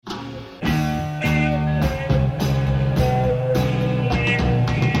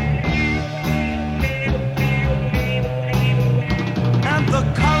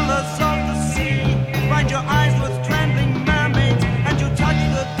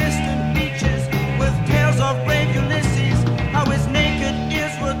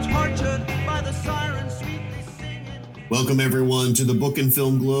Welcome, everyone, to the Book and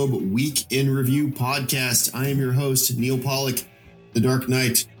Film Globe Week in Review podcast. I am your host, Neil Pollack, the Dark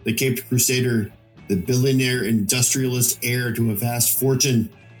Knight, the Caped Crusader, the billionaire industrialist heir to a vast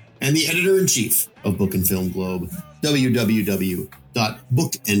fortune, and the editor-in-chief of Book and Film Globe,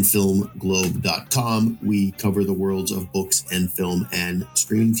 www.bookandfilmglobe.com. We cover the worlds of books and film and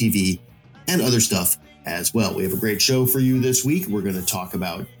streaming TV and other stuff as well. We have a great show for you this week. We're going to talk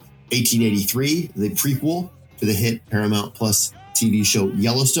about 1883, the prequel to the hit Paramount Plus TV show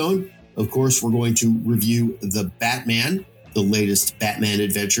Yellowstone. Of course, we're going to review The Batman, the latest Batman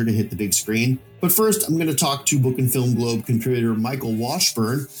adventure to hit the big screen. But first, I'm going to talk to Book and Film Globe contributor Michael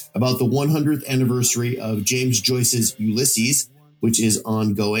Washburn about the 100th anniversary of James Joyce's Ulysses, which is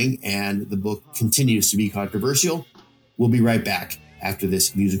ongoing, and the book continues to be controversial. We'll be right back after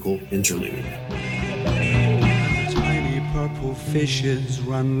this musical interlude. Purple fishes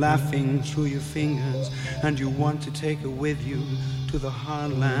run laughing through your fingers, and you want to take her with you to the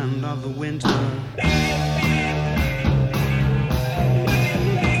heartland of the winter.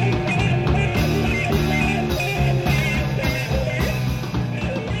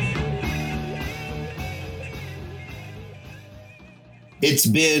 It's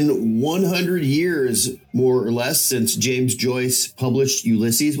been 100 years, more or less, since James Joyce published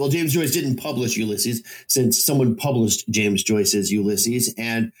Ulysses. Well, James Joyce didn't publish Ulysses, since someone published James Joyce's Ulysses.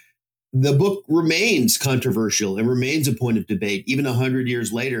 And the book remains controversial and remains a point of debate, even 100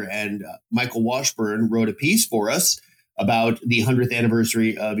 years later. And Michael Washburn wrote a piece for us about the 100th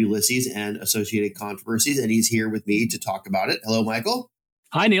anniversary of Ulysses and associated controversies. And he's here with me to talk about it. Hello, Michael.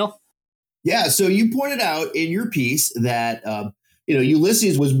 Hi, Neil. Yeah, so you pointed out in your piece that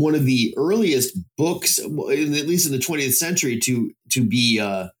Ulysses was one of the earliest books, at least in the 20th century, to be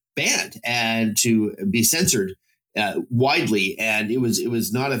banned and to be censored widely. And it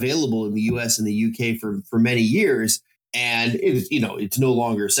was not available in the U.S. and the U.K. for many years. And it's no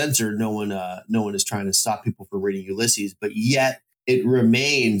longer censored. No one is trying to stop people from reading Ulysses, but yet it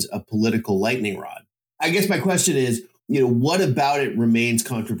remains a political lightning rod. I guess my question is, what about it remains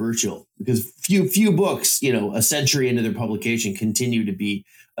controversial? Because few books, a century into their publication, continue to be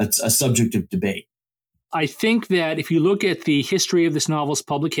a subject of debate. I think that if you look at the history of this novel's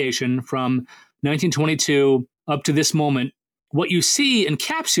publication from 1922 up to this moment, what you see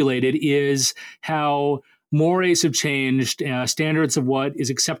encapsulated is how mores have changed, standards of what is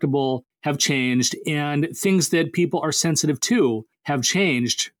acceptable have changed, and things that people are sensitive to have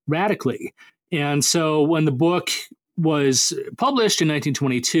changed radically. And so when the book was published in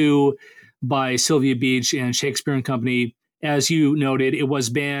 1922 by Sylvia Beach and Shakespeare and Company, as you noted, it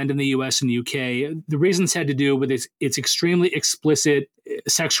was banned in the US and UK. The reasons had to do with its extremely explicit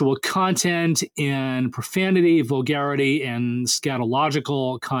sexual content and profanity, vulgarity, and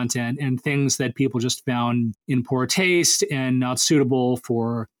scatological content, and things that people just found in poor taste and not suitable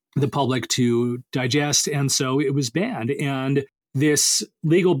for the public to digest. And so it was banned. And this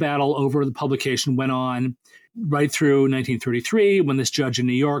legal battle over the publication went on right through 1933, when this judge in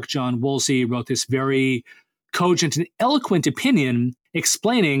New York, John Woolsey, wrote this very cogent and eloquent opinion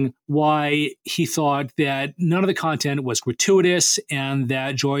explaining why he thought that none of the content was gratuitous and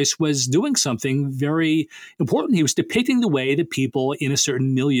that Joyce was doing something very important. He was depicting the way that people in a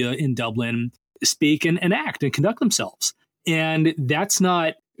certain milieu in Dublin speak and act and conduct themselves. And that's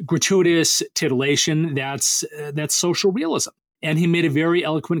not gratuitous titillation, that's social realism. And he made a very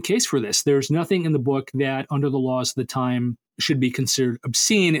eloquent case for this. There's nothing in the book that, under the laws of the time, should be considered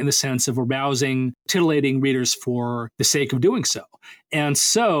obscene in the sense of arousing, titillating readers for the sake of doing so. And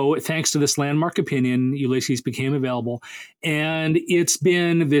so, thanks to this landmark opinion, Ulysses became available. And it's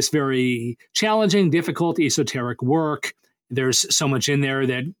been this very challenging, difficult, esoteric work. There's so much in there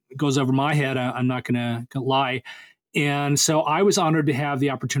that goes over my head. I'm not going to lie. And so I was honored to have the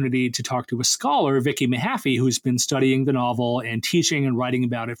opportunity to talk to a scholar, Vicky Mahaffey, who's been studying the novel and teaching and writing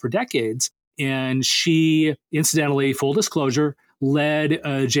about it for decades. And she, incidentally, full disclosure, led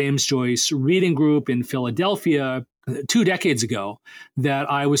a James Joyce reading group in Philadelphia 2 decades ago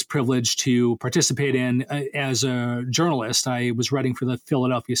that I was privileged to participate in as a journalist. I was writing for the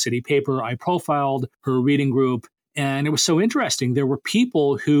Philadelphia City paper. I profiled her reading group, and it was so interesting. There were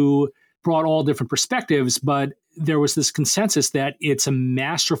people who brought all different perspectives, but there was this consensus that it's a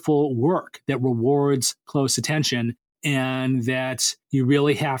masterful work that rewards close attention and that you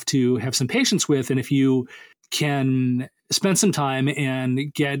really have to have some patience with. And if you can spend some time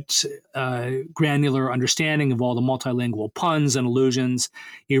and get a granular understanding of all the multilingual puns and allusions,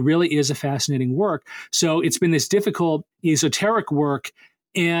 it really is a fascinating work. So it's been this difficult, esoteric work.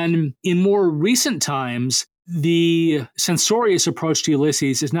 And in more recent times, the censorious approach to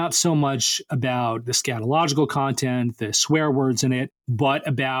Ulysses is not so much about the scatological content, the swear words in it, but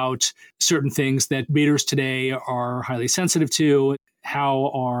about certain things that readers today are highly sensitive to.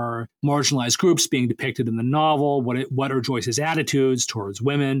 How are marginalized groups being depicted in the novel? What are Joyce's attitudes towards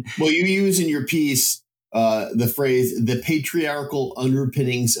women? Well, you use in your piece the phrase, the patriarchal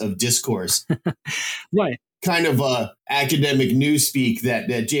underpinnings of discourse. Right. Kind of academic newspeak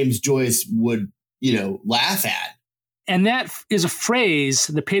that James Joyce would, laugh at. And that is a phrase,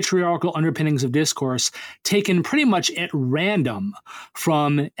 the patriarchal underpinnings of discourse, taken pretty much at random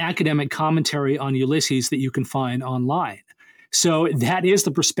from academic commentary on Ulysses that you can find online. So that is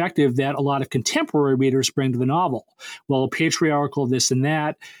the perspective that a lot of contemporary readers bring to the novel. Well, patriarchal this and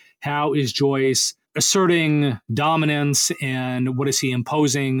that. How is Joyce asserting dominance, and what is he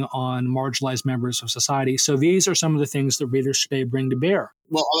imposing on marginalized members of society? So these are some of the things that readers today bring to bear.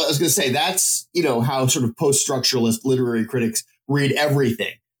 Well, I was going to say that's, how sort of post-structuralist literary critics read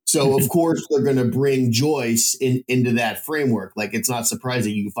everything. So, of course, they're going to bring Joyce into that framework. Like, it's not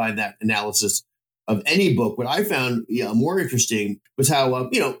surprising you can find that analysis of any book. What I found more interesting was how,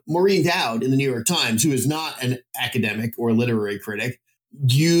 Maureen Dowd in the New York Times, who is not an academic or literary critic,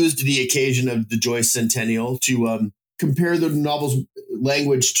 used the occasion of the Joyce Centennial to compare the novel's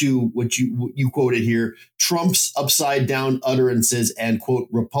language to what you quoted here, Trump's upside down utterances and, quote,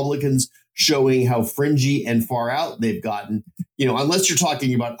 Republicans showing how fringy and far out they've gotten. Unless you're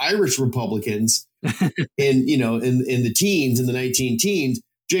talking about Irish Republicans in the teens, in the 19 teens,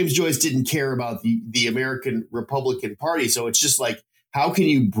 James Joyce didn't care about the American Republican Party. So it's just like, how can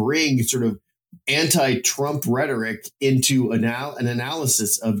you bring sort of anti-Trump rhetoric into an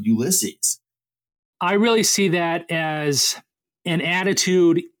analysis of Ulysses? I really see that as an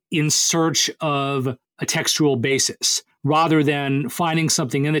attitude in search of a textual basis, rather than finding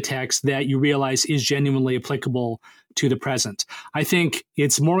something in the text that you realize is genuinely applicable to the present. I think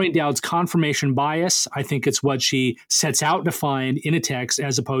it's Maureen Dowd's confirmation bias. I think it's what she sets out to find in a text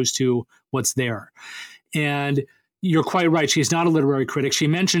as opposed to what's there. And you're quite right. She's not a literary critic. She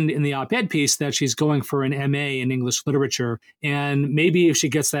mentioned in the op-ed piece that she's going for an MA in English literature. And maybe if she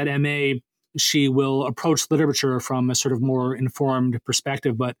gets that MA, she will approach literature from a sort of more informed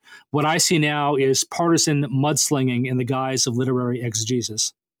perspective. But what I see now is partisan mudslinging in the guise of literary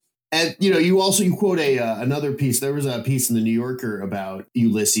exegesis. And, you quote another piece. There was a piece in the New Yorker about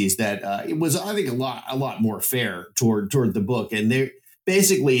Ulysses that it was, I think, a lot more fair toward the book. And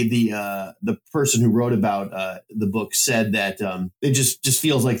basically, the person who wrote about the book said that it just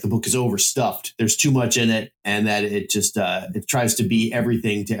feels like the book is overstuffed. There's too much in it, and that it just it tries to be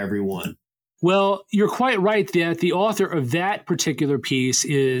everything to everyone. Well, you're quite right that the author of that particular piece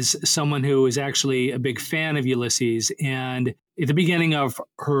is someone who is actually a big fan of Ulysses. And at the beginning of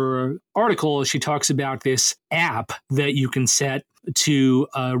her article, she talks about this app that you can set to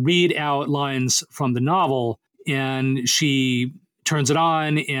read out lines from the novel. And she turns it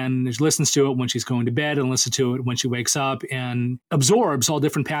on and listens to it when she's going to bed and listens to it when she wakes up and absorbs all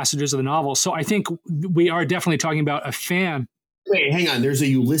different passages of the novel. So I think we are definitely talking about a fan. Wait, hang on. There's a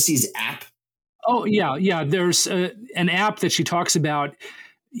Ulysses app? Oh, yeah. There's an app that she talks about.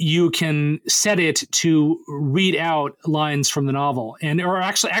 You can set it to read out lines from the novel, or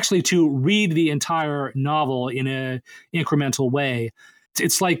actually to read the entire novel in a incremental way.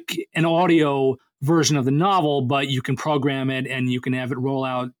 It's like an audio version of the novel, but you can program it and you can have it roll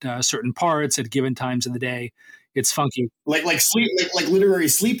out certain parts at given times of the day. It's funky, like literary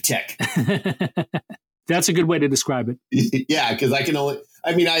sleep tech. That's a good way to describe it. Yeah, because I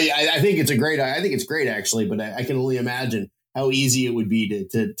think it's great actually, but I can only imagine how easy it would be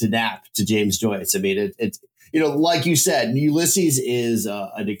to nap to James Joyce. I mean, it's like you said, Ulysses is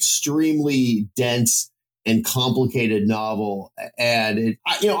an extremely dense and complicated novel, and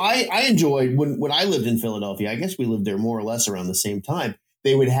I enjoyed when I lived in Philadelphia. I guess we lived there more or less around the same time.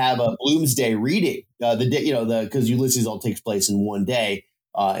 They would have a Bloomsday reading the day, because Ulysses all takes place in one day.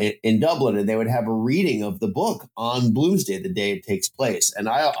 In Dublin, and they would have a reading of the book on Bloomsday, the day it takes place. And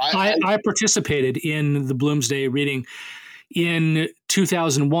I participated in the Bloomsday reading in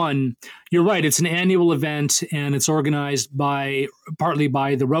 2001. You're right; it's an annual event, and it's organized partly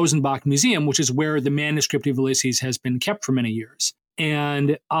by the Rosenbach Museum, which is where the manuscript of Ulysses has been kept for many years.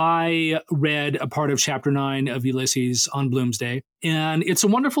 And I read a part of Chapter 9 of Ulysses on Bloomsday, and it's a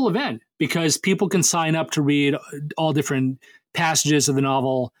wonderful event because people can sign up to read all different passages of the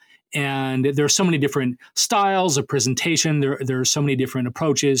novel, and there are so many different styles of presentation. There are so many different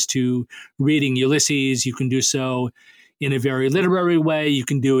approaches to reading Ulysses. You can do so in a very literary way. You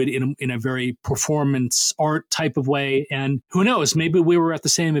can do it in a very performance art type of way. And who knows, maybe we were at the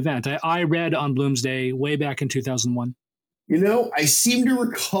same event. I read on Bloomsday way back in 2001. I seem to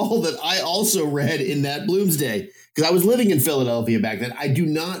recall that I also read in that Bloomsday because I was living in Philadelphia back then. I do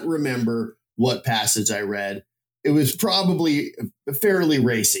not remember what passage I read. It was probably fairly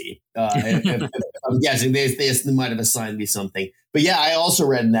racy. I'm guessing they might have assigned me something. But yeah, I also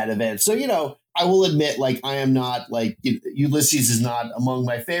read in that event. So, I will admit, I am not Ulysses is not among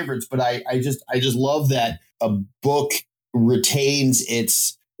my favorites, but I just love that a book retains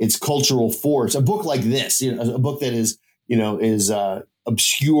its cultural force. A book like this, a book that is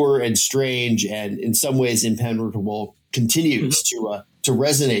obscure and strange and in some ways impenetrable continues to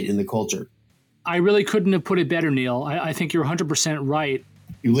resonate in the culture. I really couldn't have put it better, Neil. I think you're 100% right.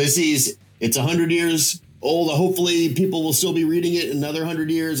 Ulysses, it's 100 years old. Hopefully people will still be reading it in another 100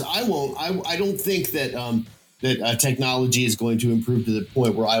 years. I won't. I don't think that that technology is going to improve to the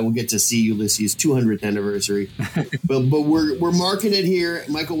point where I will get to see Ulysses' 200th anniversary. but we're marking it here.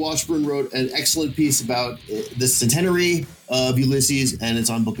 Michael Washburn wrote an excellent piece about the centenary of Ulysses, and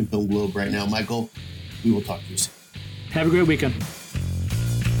it's on Book and Film Globe right now. Michael, we will talk to you soon. Have a great weekend.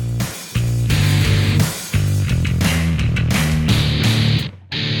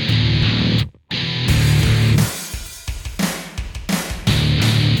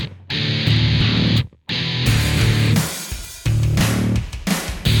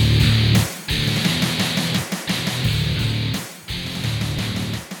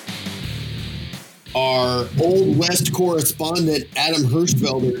 Our Old West correspondent, Adam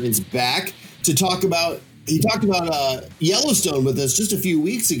Hirschfelder, is back to talk about, he talked about Yellowstone with us just a few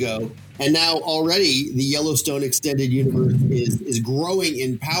weeks ago, and now already the Yellowstone Extended Universe is growing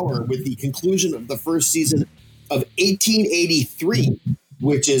in power with the conclusion of the first season of 1883,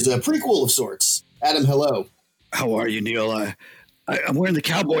 which is a prequel of sorts. Adam, hello. How are you, Neil? I'm wearing the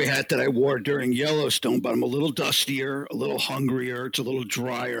cowboy hat that I wore during Yellowstone, but I'm a little dustier, a little hungrier, it's a little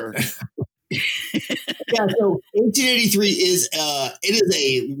drier. Yeah, so 1883 is a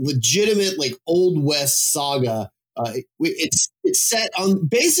legitimate Old West saga. It's set on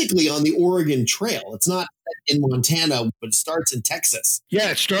basically on the Oregon Trail. It's not set in Montana, but it starts in Texas.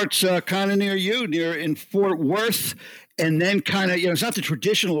 Yeah, it starts kind of near in Fort Worth. And then kind of, it's not the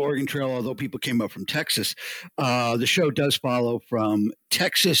traditional Oregon Trail, although people came up from Texas. The show does follow from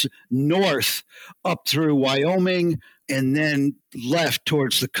Texas north up through Wyoming and then left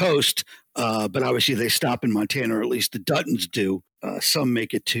towards the coast. But obviously they stop in Montana, or at least the Duttons do. Some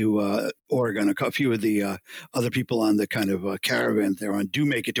make it to Oregon. A few of the other people on the kind of caravan they're on do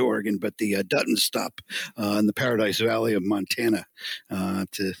make it to Oregon, but the Duttons stop in the Paradise Valley of Montana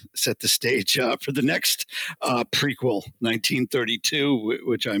to set the stage for the next prequel, 1932,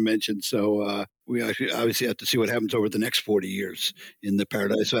 which I mentioned. So we obviously have to see what happens over the next 40 years in the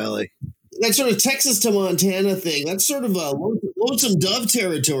Paradise Valley. That sort of Texas to Montana thing, that's sort of a Lonesome Dove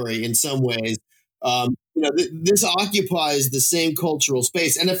territory in some ways. This occupies the same cultural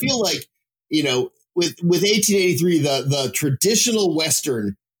space. And I feel like, with 1883, the traditional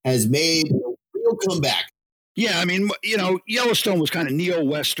Western has made a real comeback. Yeah, I mean, Yellowstone was kind of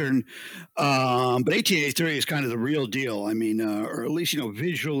neo-Western, but 1883 is kind of the real deal. I mean, or at least,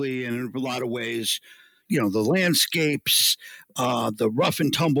 visually and in a lot of ways, the landscapes, the rough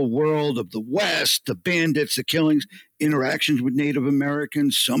and tumble world of the West, the bandits, the killings, interactions with Native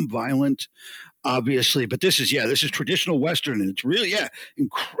Americans, some violent, obviously. But this is traditional Western, and it's really,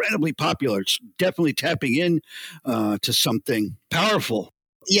 incredibly popular. It's definitely tapping in to something powerful.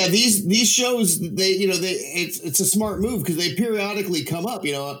 Yeah, these shows, it's a smart move because they periodically come up.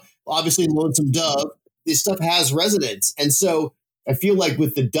 Obviously, Lonesome Dove, this stuff has resonance, and so I feel like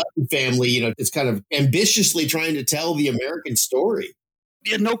with the Dutton family, it's kind of ambitiously trying to tell the American story.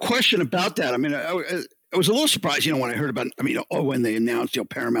 Yeah, no question about that. I mean, I was a little surprised, when I heard about, when they announced,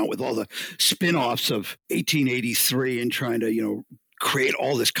 Paramount with all the spinoffs of 1883 and trying to, create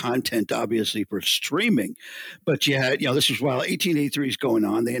all this content, obviously, for streaming. But you had, this is while 1883 is going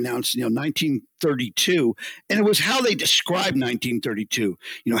on. They announced, 1932. And it was how they described 1932,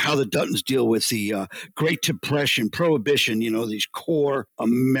 how the Duttons deal with the Great Depression, Prohibition, these core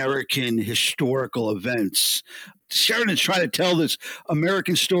American historical events. Sheridan's trying to tell this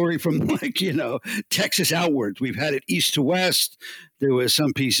American story from Texas outwards. We've had it east to west, There was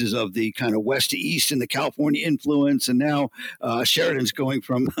some pieces of the kind of west to east and the California influence. And now Sheridan's going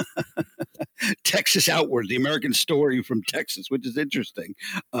from Texas outward, the American story from Texas, which is interesting.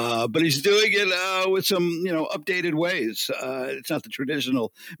 But he's doing it with some, updated ways. It's not the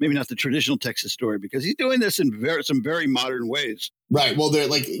traditional, maybe not the traditional Texas story, because he's doing this in some very modern ways. Right. Well,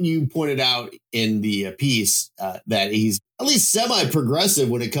 like you pointed out in the piece, that he's at least semi-progressive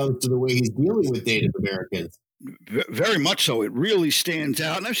when it comes to the way he's dealing with Native Americans. Very much so. It really stands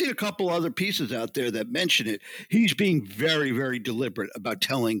out. And I've seen a couple other pieces out there that mention it. He's being very, very deliberate about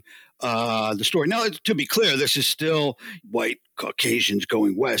telling the story. Now, to be clear, this is still white Caucasians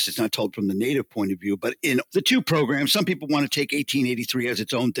going west. It's not told from the Native point of view. But in the two programs, some people want to take 1883 as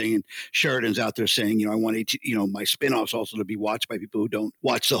its own thing. And Sheridan's out there saying, I want my spinoffs also to be watched by people who don't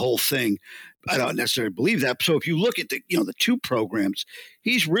watch the whole thing. I don't necessarily believe that. So if you look at the two programs,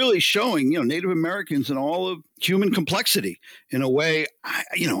 he's really showing, Native Americans and all of human complexity in a way, I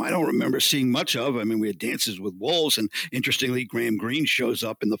don't remember seeing much of. I mean, we had Dances with Wolves, and interestingly, Graham Greene shows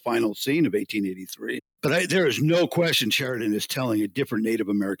up in the final scene of 1883. But there is no question Sheridan is telling a different Native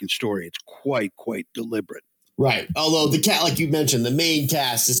American story. It's quite deliberate. Right. Although like you mentioned, the main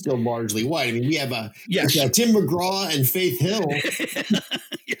cast is still largely white. I mean, we have Tim McGraw and Faith Hill.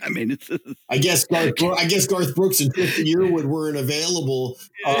 Yeah, I mean, I guess Garth Brooks and Tristan Yearwood weren't available.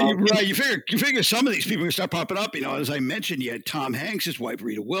 Right. You figure some of these people are going to start popping up. As I mentioned, you had Tom Hanks, his wife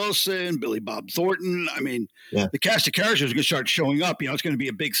Rita Wilson, Billy Bob Thornton. I mean, The cast of characters are going to start showing up. It's going to be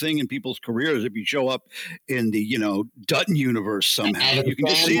a big thing in people's careers if you show up in the Dutton universe somehow. Adam you can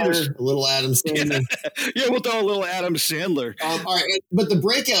Sandler, just see this. A little Adam Sandler. Yeah, we'll throw a little Adam Sandler. All right, but the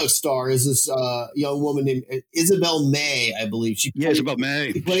breakout star is this young woman named Isabel May, I believe. Isabel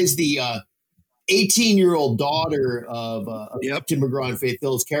May. She plays the 18-year-old daughter of Tim McGraw and Faith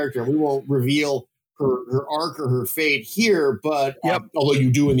Hill's character. We won't reveal her arc or her fate here, but although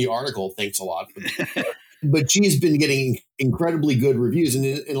you do in the article, thanks a lot. But she's been getting incredibly good reviews, and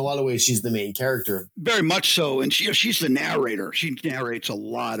in a lot of ways, she's the main character. Very much so, and she's the narrator. She narrates a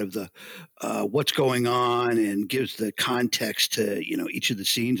lot of the what's going on and gives the context to each of the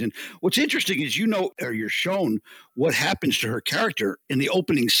scenes. And what's interesting is or you're shown what happens to her character in the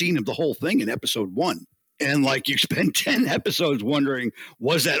opening scene of the whole thing in episode 1. And you spend 10 episodes wondering,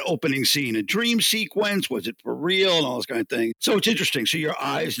 was that opening scene a dream sequence? Was it for real? And all this kind of thing. So it's interesting. So your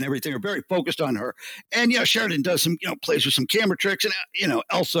eyes and everything are very focused on her. And Sheridan does some, plays with some camera tricks. And,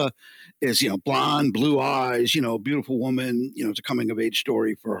 Elsa is, blonde, blue eyes, beautiful woman. It's a coming of age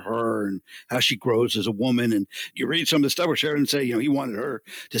story for her and how she grows as a woman. And you read some of the stuff where Sheridan say, he wanted her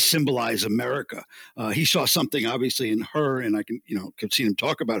to symbolize America. He saw something obviously in her, and I can, could see him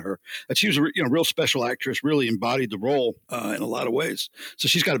talk about her, that she was a real special actress. Really embodied the role in a lot of ways. So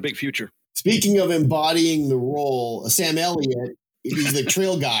she's got a big future. Speaking of embodying the role, Sam Elliott, he's the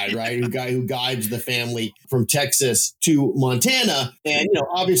trail guide, right? Who guides the family from Texas to Montana. And,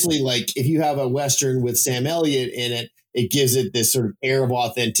 obviously, if you have a Western with Sam Elliott in it, it gives it this sort of air of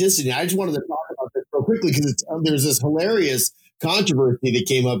authenticity. I just wanted to talk about this real quickly because there's this hilarious controversy that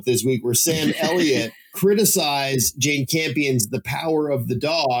came up this week where Sam Elliott criticized Jane Campion's The Power of the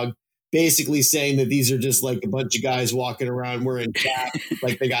Dog, basically saying that these are just a bunch of guys walking around wearing chaps,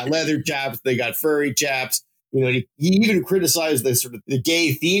 they got leather chaps, they got furry chaps. He even criticized the sort of the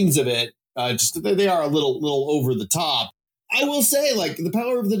gay themes of it. Just that they are a little over the top. I will say, The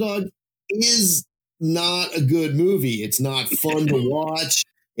Power of the Dog is not a good movie. It's not fun to watch.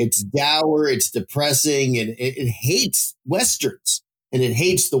 It's dour. It's depressing, and it hates Westerns and it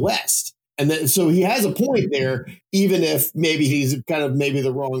hates the West. And then, so he has a point there, even if maybe he's kind of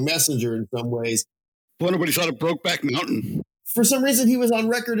the wrong messenger in some ways. I wonder what he thought of Brokeback Mountain. For some reason, he was on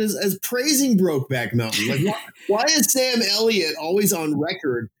record as praising Brokeback Mountain. Why is Sam Elliott always on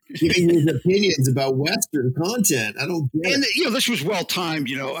record giving his opinions about Western content? I don't get it. And, this was well timed.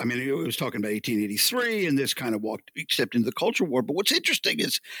 It was talking about 1883, and this kind of stepped into the culture war. But what's interesting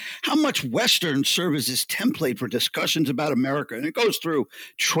is how much Westerns serve as this template for discussions about America. And it goes through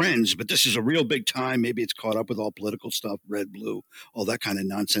trends, but this is a real big time. Maybe it's caught up with all political stuff, red, blue, all that kind of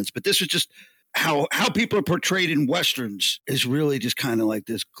nonsense. But this was just how people are portrayed in Westerns is really just kind of like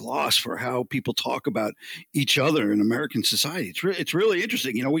this gloss for how people talk about each other in American society. It's really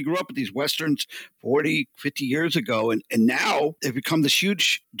interesting. We grew up with these Westerns 40, 50 years ago, and now they've become this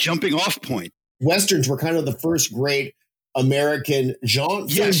huge jumping off point. Westerns were kind of the first great American genre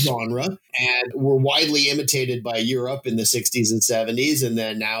and were widely imitated by Europe in the 60s and 70s. And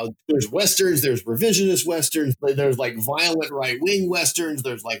then now there's Westerns, there's revisionist Westerns, there's violent right-wing Westerns,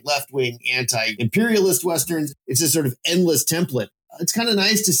 there's left-wing anti-imperialist Westerns. It's this sort of endless template. it's kind of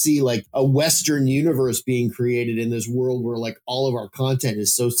nice to see like a Western universe being created in this world where like all of our content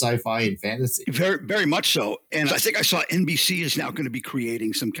is so sci-fi and fantasy. Very, very much so. And I think I saw NBC is now going to be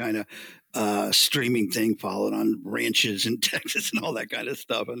creating some kind of streaming thing followed on ranches in Texas and all that kind of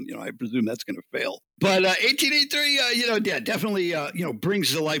stuff. And, I presume that's going to fail. But 1883, definitely,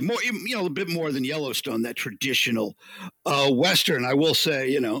 brings to life more, a bit more than Yellowstone, that traditional Western. I will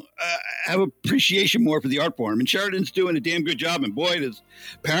say, I have appreciation more for the art form. And Sheridan's doing a damn good job. And boy, does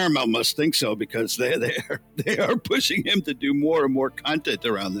Paramount must think so, because they are pushing him to do more and more content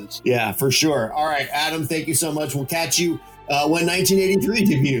around this. Yeah, for sure. All right, Adam, thank you so much. We'll catch you when 1983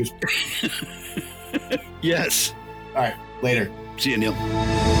 debuts. Yes. All right, later. See you, Neil.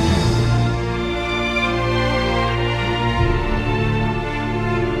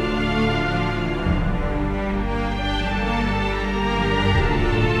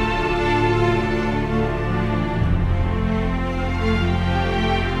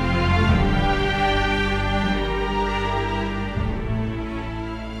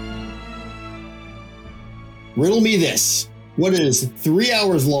 Riddle me this. What is 3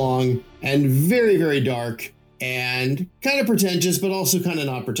 hours long and very, very dark and kind of pretentious, but also kind of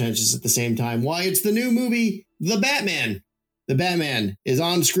not pretentious at the same time? Why, it's the new movie, The Batman. The Batman is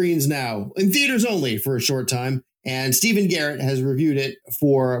on screens now, in theaters only for a short time. And Stephen Garrett has reviewed it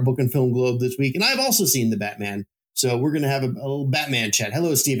for Book and Film Globe this week. And I've also seen The Batman. So we're going to have a little Batman chat.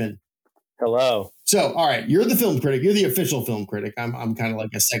 Hello, Stephen. Hello. So, all right, you're the film critic. You're the official film critic. I'm kind of like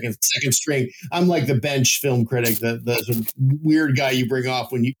a second string. I'm like the bench film critic, the weird guy you bring off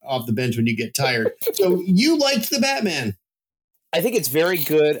the bench when you get tired. So you liked The Batman. I think it's very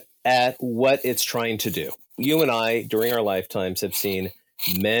good at what it's trying to do. You and I, during our lifetimes, have seen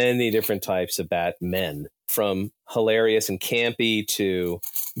many different types of Batmen, from hilarious and campy to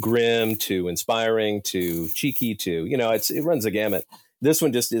grim to inspiring to cheeky to, it runs the gamut. This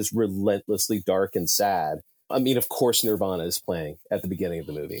one just is relentlessly dark and sad. I mean, of course, Nirvana is playing at the beginning of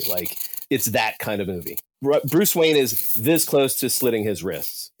the movie. Like, it's that kind of movie. Bruce Wayne is this close to slitting his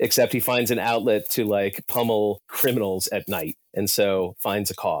wrists, except he finds an outlet to like pummel criminals at night. And so finds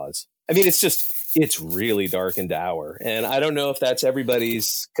a cause. I mean, it's really dark and dour. And I don't know if that's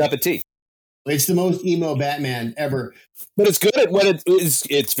everybody's cup of tea. It's the most emo Batman ever. But it's good at what it is.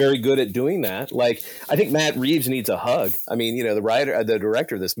 It's very good at doing that. Like, I think Matt Reeves needs a hug. I mean, the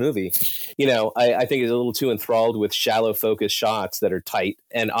director of this movie, I think is a little too enthralled with shallow focus shots that are tight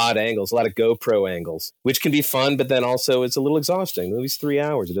and odd angles, a lot of GoPro angles, which can be fun, but then also it's a little exhausting. The movie's 3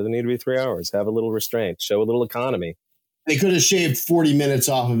 hours. It doesn't need to be 3 hours. Have a little restraint. Show a little economy. They could have shaved 40 minutes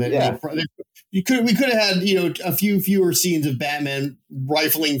off of it. Yeah. We could have had, a few fewer scenes of Batman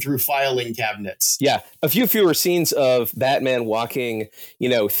rifling through filing cabinets. Yeah. A few fewer scenes of Batman walking,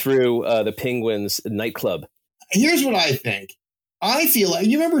 through the Penguins nightclub. Here's what I think. I feel like,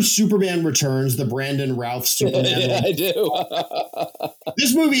 you remember Superman Returns, the Brandon Routh Superman? Yeah, I do.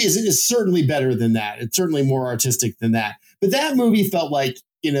 This movie is certainly better than that. It's certainly more artistic than that. But that movie felt like,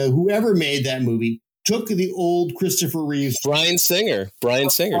 whoever made that movie took the old Christopher Reeves. Brian Singer.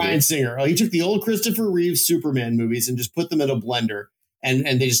 Oh, he took the old Christopher Reeves Superman movies and just put them in a blender, and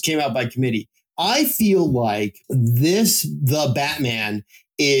they just came out by committee. I feel like The Batman,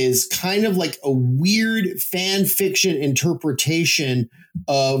 is kind of like a weird fan fiction interpretation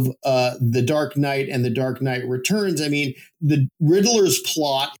of The Dark Knight and The Dark Knight Returns. I mean, the Riddler's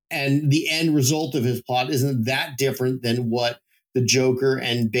plot and the end result of his plot isn't that different than what the Joker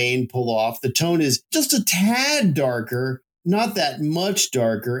and Bane pull off. The tone is just a tad darker, not that much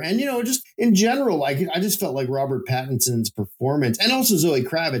darker. And, just in general, I just felt like Robert Pattinson's performance, and also Zoe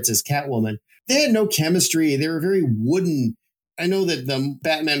Kravitz as Catwoman, they had no chemistry. They were very wooden. I know that the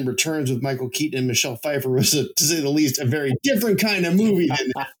Batman Returns with Michael Keaton and Michelle Pfeiffer was, to say the least, a very different kind of movie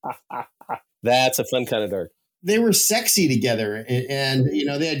than that. That's a fun kind of dark. They were sexy together, and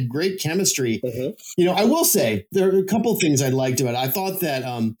they had great chemistry. Mm-hmm. I will say there are a couple of things I liked about it. I thought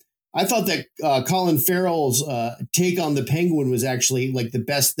that Colin Farrell's take on the Penguin was actually like the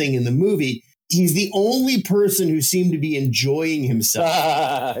best thing in the movie. He's the only person who seemed to be enjoying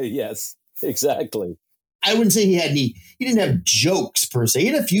himself. Yes, exactly. I wouldn't say he didn't have jokes per se. He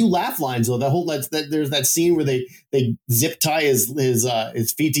had a few laugh lines though. There's that scene where they zip tie his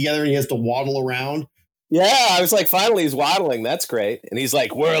feet together and he has to waddle around. Yeah, I was like, finally he's waddling. That's great. And he's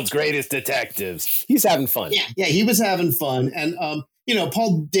like, world's greatest detectives. He's having fun. Yeah, he was having fun. And,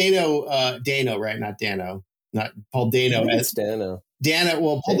 Paul Dano, right? Not Dano. Not Paul Dano. It's Dano.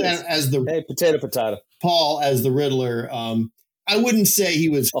 Paul Dano as the... Hey, potato. Paul as the Riddler. I wouldn't say he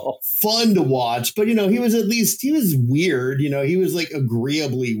was fun to watch, but, he was weird. He was like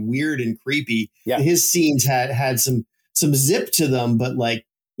agreeably weird and creepy. Yeah. His scenes had some some zip to them, but like,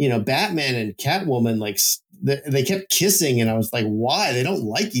 you know, Batman and Catwoman, like they kept kissing, and I was like, why? They don't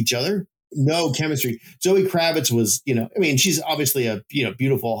like each other. No chemistry. Zoe Kravitz was, you know, I mean, she's obviously a, you know,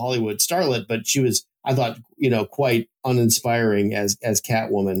 beautiful Hollywood starlet, but she was, I thought, you know, quite uninspiring as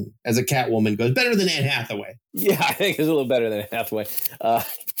Catwoman. As a Catwoman goes, better than Anne Hathaway. Yeah, I think it's a little better than Hathaway.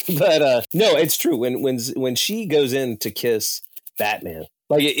 But no, it's true. When she goes in to kiss Batman,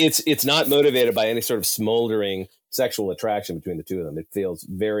 like it's not motivated by any sort of smoldering sexual attraction between the two of them. It feels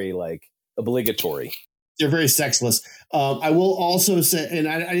very like obligatory. They're very sexless. I will also say, and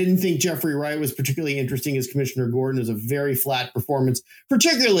I didn't think Jeffrey Wright was particularly interesting as Commissioner Gordon. It was a very flat performance,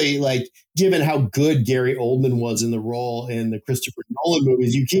 particularly like given how good Gary Oldman was in the role in the Christopher Nolan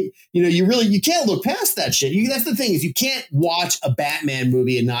movies. You can't, you know, you can't look past that shit. That's the thing, is you can't watch a Batman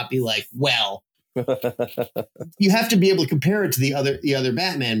movie and not be like, well, you have to be able to compare it to the other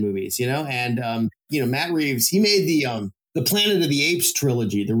Batman movies, you know. And you know, Matt Reeves, he made the Planet of the Apes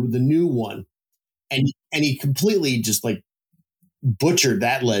trilogy, the new one. And he completely just like butchered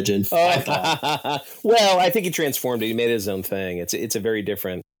that legend. I thought. Well, I think he transformed it. He made it his own thing. It's a very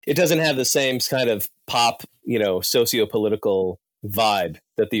different. It doesn't have the same kind of pop, you know, socio-political vibe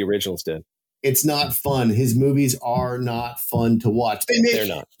that the originals did. It's not fun. His movies are not fun to watch. They're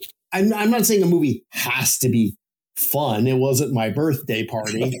not. I'm not saying a movie has to be fun. It wasn't my birthday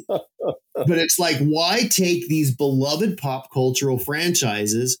party. But it's like, why take these beloved pop cultural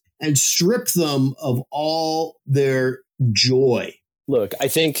franchises and strip them of all their joy? Look, I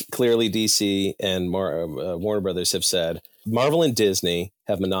think clearly DC and Warner Brothers have said Marvel and Disney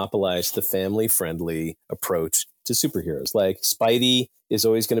have monopolized the family-friendly approach to superheroes. Like Spidey is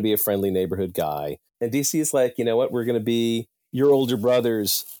always going to be a friendly neighborhood guy. And DC is like, you know what? We're going to be your older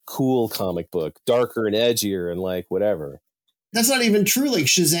brother's cool comic book, darker and edgier and like whatever. That's not even true. Like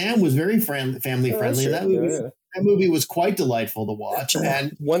Shazam was very family friendly. That movie was quite delightful to watch.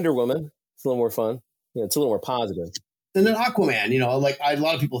 And Wonder Woman, it's a little more fun. Yeah, it's a little more positive. And then Aquaman, you know, like a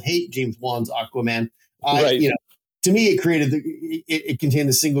lot of people hate James Wan's Aquaman. Right. You know, to me, it contained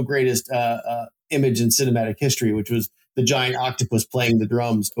the single greatest image in cinematic history, which was the giant octopus playing the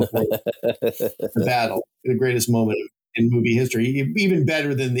drums before the battle. The greatest moment in movie history, even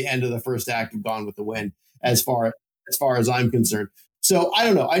better than the end of the first act of Gone with the Wind, as far as I'm concerned. So I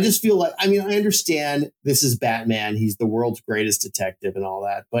don't know. I just feel like, I mean, I understand this is Batman. He's the world's greatest detective and all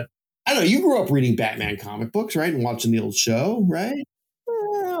that. But I don't know. You grew up reading Batman comic books, right? And watching the old show, right?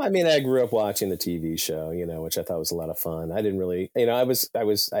 I mean, I grew up watching the TV show, you know, which I thought was a lot of fun. I didn't really, you know, I was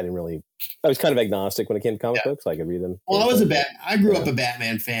kind of agnostic when it came to comic books. I could read them. Well, I grew up a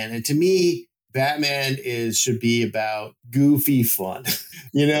Batman fan. And to me, Batman should be about goofy fun,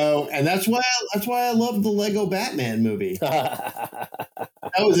 you know, and that's why I love the Lego Batman movie. That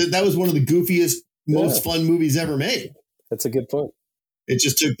was one of the goofiest, most fun movies ever made. That's a good point. It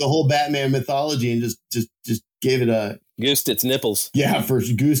just took the whole Batman mythology and just gave it a goosed its nipples. Yeah,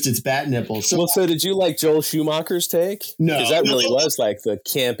 goosed its bat nipples. So did you like Joel Schumacher's take? No, because that really was like the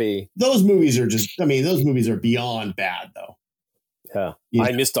campy. Those movies are those movies are beyond bad, though. Yeah, you know?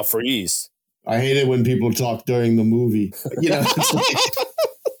 I'm Mr. Freeze. I hate it when people talk during the movie. You know,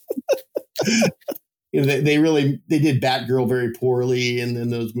 you know, they did Batgirl very poorly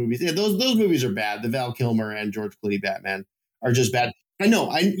in those movies. Yeah, those movies are bad. The Val Kilmer and George Clooney Batman are just bad. I know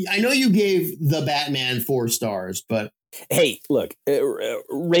you gave the Batman 4 stars, but hey, look,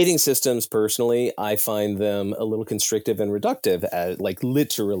 rating systems personally, I find them a little constrictive and reductive, like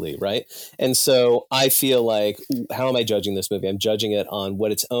literally, right? And so I feel like, how am I judging this movie? I'm judging it on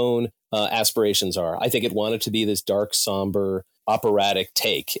what its own aspirations are. I think it wanted to be this dark, somber, operatic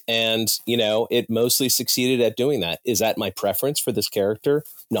take. And, you know, it mostly succeeded at doing that. Is that my preference for this character?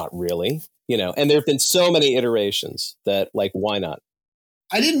 Not really. You know, and there have been so many iterations that, like, why not?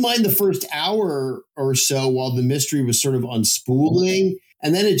 I didn't mind the first hour or so while the mystery was sort of unspooling,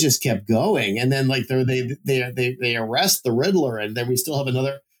 and then it just kept going. And then, like, they arrest the Riddler, and then we still have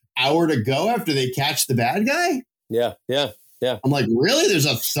another hour to go after they catch the bad guy. Yeah. I'm like, really? There's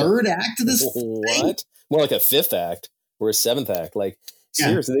a third act to this? What? Thing? More like a fifth act or a seventh act. Like,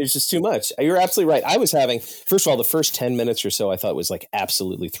 seriously, Yeah. There's just too much. You're absolutely right. I was having, first of all, the first 10 minutes or so I thought was like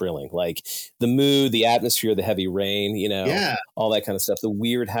absolutely thrilling. Like the mood, the atmosphere, the heavy rain, you know, all that kind of stuff. The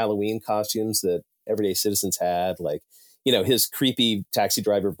weird Halloween costumes that everyday citizens had, like, you know, his creepy taxi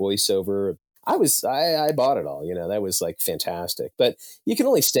driver voiceover. I bought it all, you know, that was like fantastic. But you can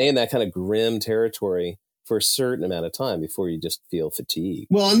only stay in that kind of grim territory for a certain amount of time before you just feel fatigued.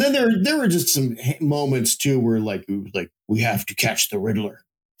 Well, and then there were just some moments too where like we have to catch the Riddler.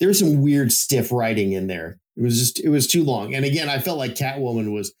 there's some weird stiff writing in there. It was too long. And again, I felt like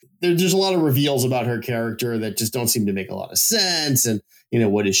Catwoman was there's a lot of reveals about her character that just don't seem to make a lot of sense. And,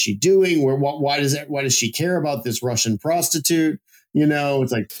 what is she doing? Why does she care about this Russian prostitute?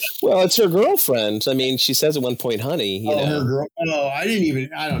 It's like, well, it's her girlfriend. I mean, she says at one point, honey, her girl. Oh, I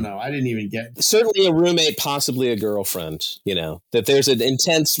don't know. I didn't even get. Certainly a roommate, possibly a girlfriend, that there's an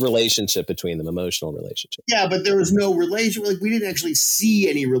intense relationship between them, emotional relationship. Yeah, but there was no relation. Like, we didn't actually see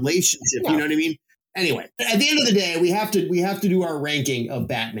any relationship. No. You know what I mean? Anyway, at the end of the day, we have to do our ranking of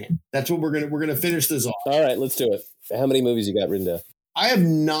Batman. That's what we're gonna finish this off. All right, let's do it. How many movies you got written down? I have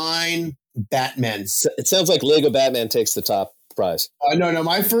 9 Batmen. It sounds like Lego Batman takes the top prize. No.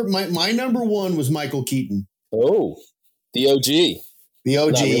 My number 1 was Michael Keaton. Oh, the OG. The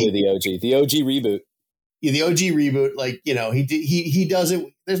OG. Not really the OG. The OG reboot. Yeah, the OG reboot. Like, he does it.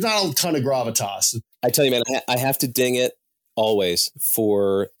 There's not a ton of gravitas. I tell you, man, I have to ding it always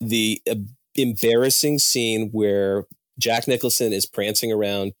for the embarrassing scene where Jack Nicholson is prancing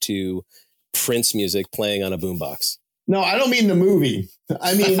around to Prince music playing on a boombox. No, I don't mean the movie.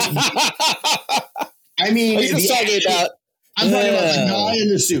 I mean, I'm talking about the guy in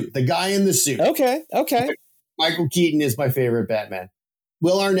the suit. The guy in the suit. Okay. Michael Keaton is my favorite Batman.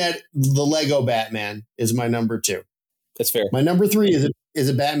 Will Arnett, the Lego Batman, is my number 2. That's fair. My number 3 is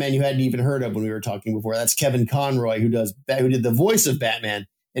a Batman you hadn't even heard of when we were talking before. That's Kevin Conroy, who did the voice of Batman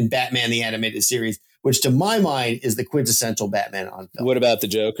in Batman the Animated Series, which to my mind is the quintessential Batman on film. What about the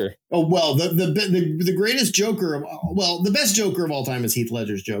Joker? Oh, well, the greatest Joker, the best Joker of all time is Heath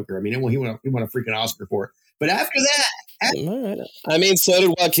Ledger's Joker. I mean, he won a freaking Oscar for it. But after that... All right. I mean, so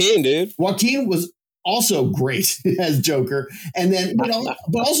did Joaquin, dude. Joaquin was also great as Joker. And then, but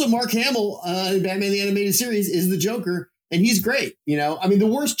also Mark Hamill in Batman the Animated Series is the Joker. And he's great, I mean, the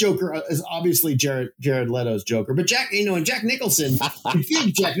worst Joker is obviously Jared Leto's Joker, but Jack Nicholson, I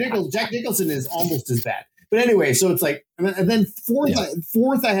think Jack Nicholson is almost as bad. But anyway, so it's like, and then fourth,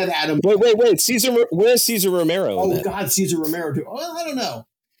 I have Adam. Wait, where's Cesar Romero? Oh God, Cesar Romero too. Oh, I don't know.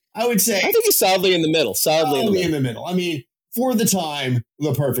 I would say I think he's solidly in the middle. In the middle. I mean, for the time,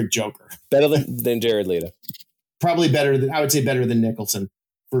 the perfect Joker. Better than Jared Leto. Probably better than Nicholson.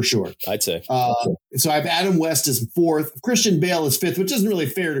 For sure. I'd say. So I have Adam West as 4th. Christian Bale is 5th, which isn't really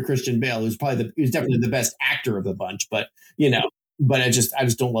fair to Christian Bale, who's definitely the best actor of the bunch. But, I just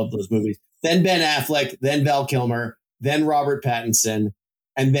don't love those movies. Then Ben Affleck, then Val Kilmer, then Robert Pattinson,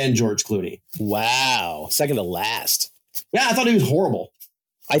 and then George Clooney. Wow. Second to last. Yeah, I thought he was horrible.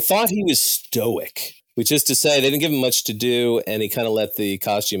 I thought he was stoic, which is to say they didn't give him much to do, and he kind of let the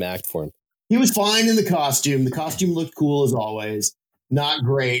costume act for him. He was fine in the costume. The costume looked cool as always. Not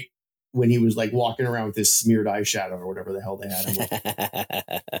great when he was like walking around with his smeared eyeshadow or whatever the hell they had him with.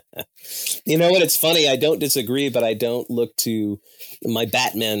 You know what? It's funny. I don't disagree, but I don't look to my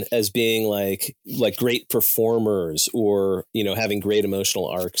Batman as being like great performers or, having great emotional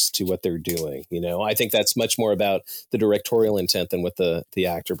arcs to what they're doing. I think that's much more about the directorial intent than what the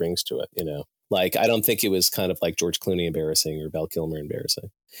actor brings to it. Like, I don't think it was kind of like George Clooney embarrassing or Val Kilmer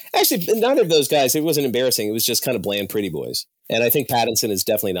embarrassing. Actually, none of those guys, it wasn't embarrassing. It was just kind of bland pretty boys. And I think Pattinson is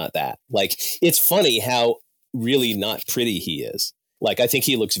definitely not that. Like, it's funny how really not pretty he is. Like, I think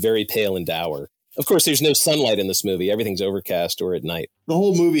he looks very pale and dour. Of course, there's no sunlight in this movie. Everything's overcast or at night. The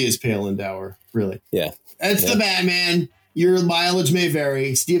whole movie is pale and dour, really. Yeah. It's the Batman. Your mileage may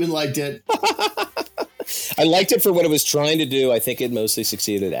vary. Steven liked it. I liked it for what it was trying to do. I think it mostly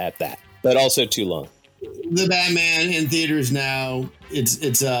succeeded at that. But also too long. The Batman in theaters now.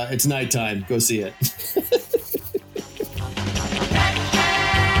 It's nighttime. Go see it.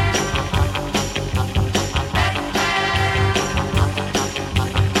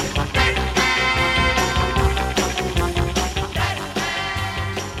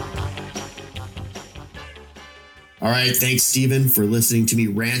 All right. Thanks, Steven, for listening to me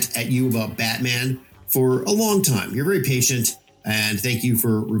rant at you about Batman for a long time. You're very patient. And thank you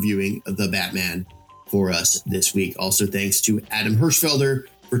for reviewing The Batman for us this week. Also, thanks to Adam Hirschfelder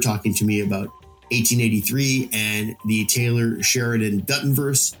for talking to me about 1883 and the Taylor Sheridan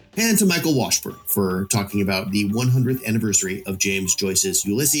Duttonverse, and to Michael Washburn for talking about the 100th anniversary of James Joyce's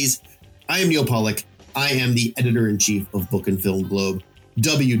Ulysses. I am Neil Pollack. I am the editor-in-chief of Book and Film Globe,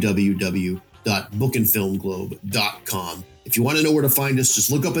 www.bookandfilmglobe.com. If you want to know where to find us,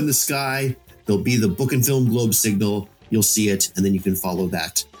 just look up in the sky. There'll be the Book and Film Globe signal. You'll see it, and then you can follow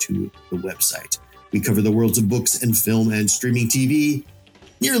that to the website. We cover the worlds of books and film and streaming TV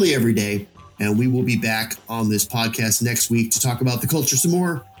nearly every day, and we will be back on this podcast next week to talk about the culture some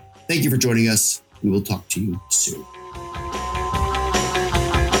more. Thank you for joining us. We will talk to you soon.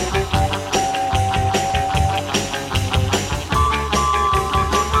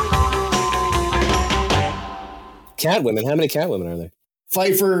 Catwomen. How many Catwomen are there?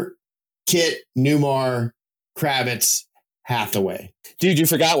 Pfeiffer, Kit, Newmar, Kravitz, Hathaway. Dude, you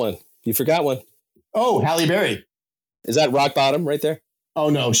forgot one. You forgot one. Oh, Halle Berry. Is that rock bottom right there? Oh,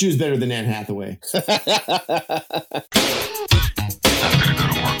 no. She was better than Anne Hathaway.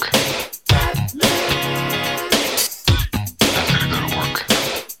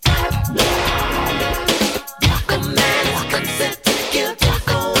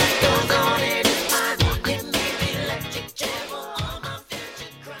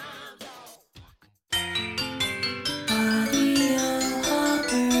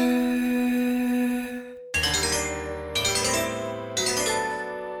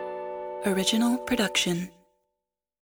 Original production.